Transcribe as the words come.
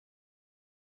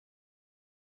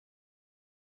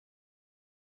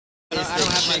I don't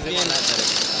have chicken. my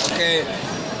setting. Okay,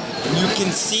 you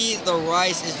can see the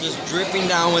rice is just dripping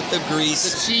down with the grease.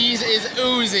 The cheese is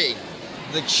oozing.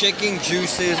 The chicken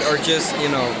juices are just, you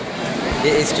know,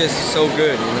 it's just so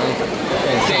good, you know.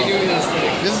 Okay,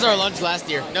 so, this is our lunch last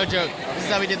year. No joke. This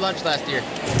is how we did lunch last year.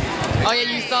 Oh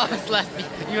yeah, you saw us last year.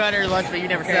 You had our lunch, but you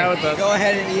never sat with us. Go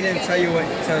ahead and eat it and tell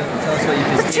us what you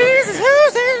think. The cheese is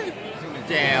oozing.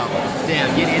 Damn,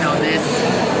 get in on this.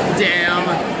 Damn,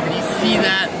 can you see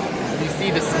that? Can you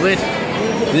see the split?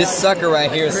 This sucker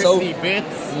right here is so crispy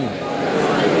bits.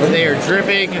 They are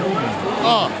dripping.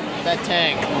 Oh, that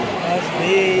tang.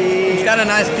 It's got a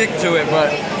nice kick to it,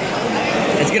 but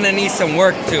it's gonna need some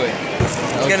work to it.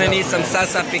 It's gonna need some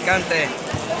salsa picante,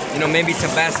 you know, maybe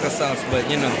Tabasco sauce, but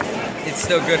you know, it's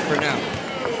still good for now.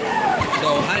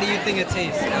 So, how do you think it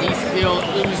tastes? He's still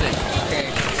oozing.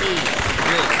 Okay. Cheese.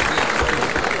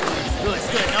 Good. It's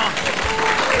good. No.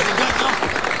 Is it good? No.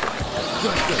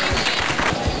 Good.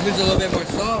 There's a little bit more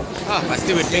salt. Oh, my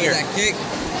stupid finger. That kick.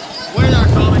 Where's our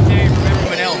commentary from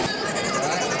everyone else?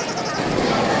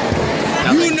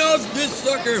 You know this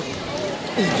sucker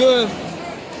is good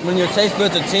when your taste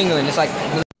buds are tingling. It's like...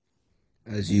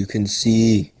 As you can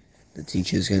see, the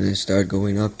teacher's gonna start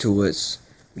going up to us.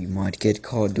 We might get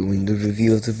caught doing the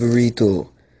review of the burrito,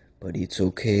 but it's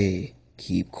okay.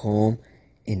 Keep calm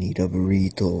and eat a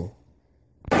burrito.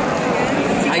 Is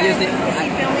he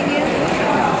filming you?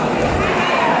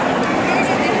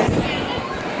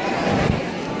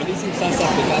 I need some salsa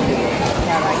picante.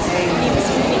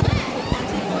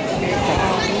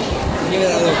 Give it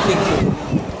a little kick to it.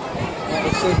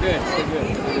 It's so good, You're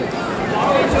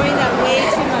enjoying that way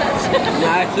too much. No,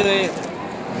 actually,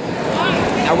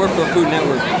 I work for Food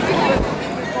Network. You're going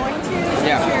to? Is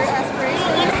that your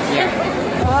aspiration? Yeah.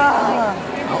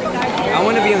 I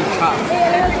want to be on top.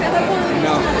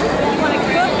 No. No. You want to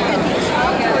cook and be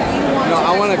chopped, or do you want No,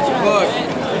 I want to cook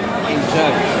and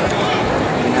judge.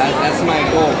 That's my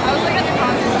goal. I was looking at the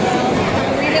content. The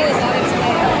burrito is on its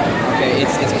way. Okay,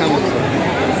 it's coming.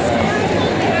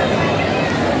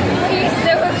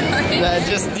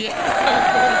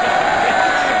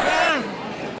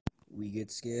 We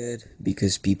get scared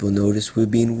because people notice we're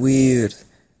being weird,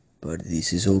 but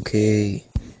this is okay.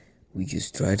 We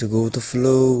just try to go with the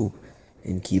flow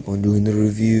and keep on doing the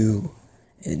review.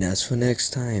 And as for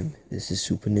next time, this is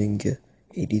Super Ninja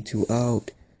 82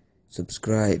 out.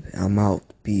 Subscribe. I'm out.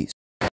 Peace.